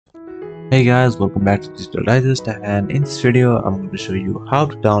Hey guys, welcome back to Digital Digest, and in this video I'm going to show you how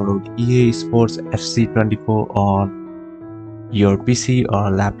to download EA Sports FC24 on your PC or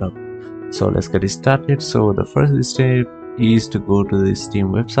laptop. So let's get it started. So the first step is to go to the Steam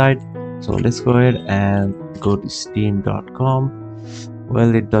website. So let's go ahead and go to steam.com.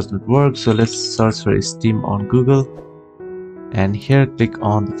 Well, it does not work, so let's search for Steam on Google, and here click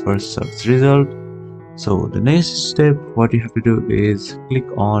on the first search result. So the next step, what you have to do is click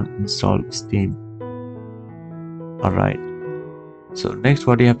on install Steam. Alright, so next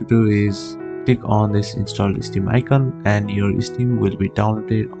what you have to do is click on this install Steam icon, and your Steam will be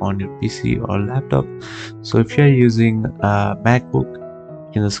downloaded on your PC or laptop. So if you are using a MacBook,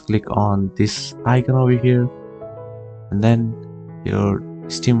 you can just click on this icon over here, and then your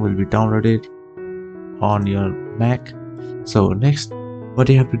Steam will be downloaded on your Mac. So next what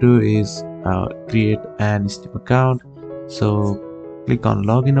you have to do is create an Steam account. So click on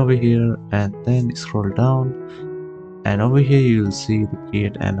login over here, and then scroll down, and over here you will see the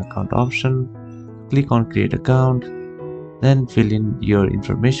create an account option. Click on create account, then fill in your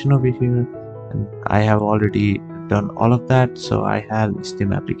information over here, and I have already done all of that, so I have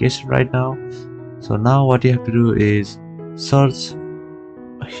Steam application right now. So now what you have to do is search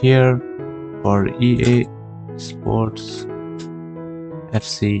here for EA Sports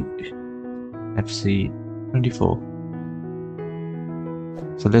FC24.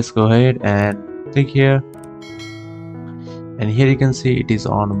 So let's go ahead and click here, and here you can see it is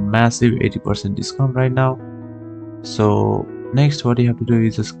on a massive 80% discount right now. So next what you have to do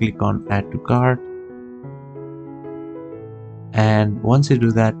is just click on add to cart, and once you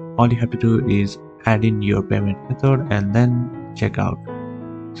do that, all you have to do is add in your payment method and then check out.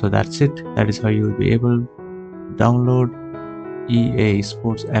 So that's it. That is how you will be able to download EA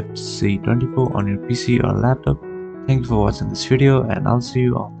Sports FC24 on your PC or laptop. Thank you for watching this video, and I'll see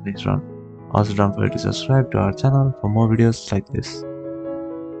you on the next one. Also, don't forget to subscribe to our channel for more videos like this.